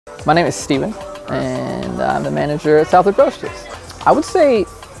My name is Steven, and I'm the manager at Southwick Roasters. I would say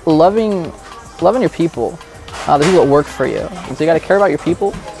loving your people, the people that work for you. So you got to care about your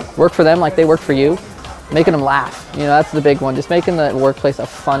people, work for them like they work for you, making them laugh. You know, that's the big one. Just making the workplace a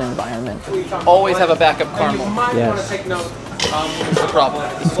fun environment. Always have a backup caramel. Yes. What's the problem?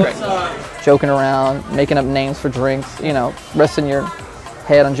 This is great. Joking around, making up names for drinks, you know, resting your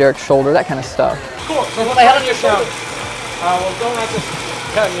head on Jarek's shoulder, that kind of stuff. Cool. So put my head on your shoulder. Well, don't have to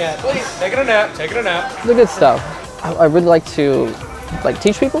come yet. Please. Taking a nap, taking a nap. The good stuff. I really like to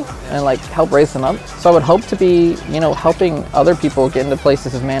teach people and help raise them up. So I would hope to be, helping other people get into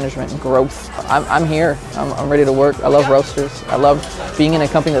places of management and growth. I'm here. I'm ready to work. I love Roasters. I love being in a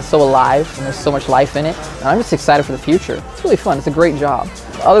company that's so alive and there's so much life in it. And I'm just excited for the future. It's really fun. It's a great job.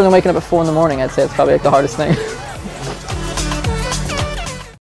 Other than waking up at 4 in the morning, I'd say it's probably the hardest thing.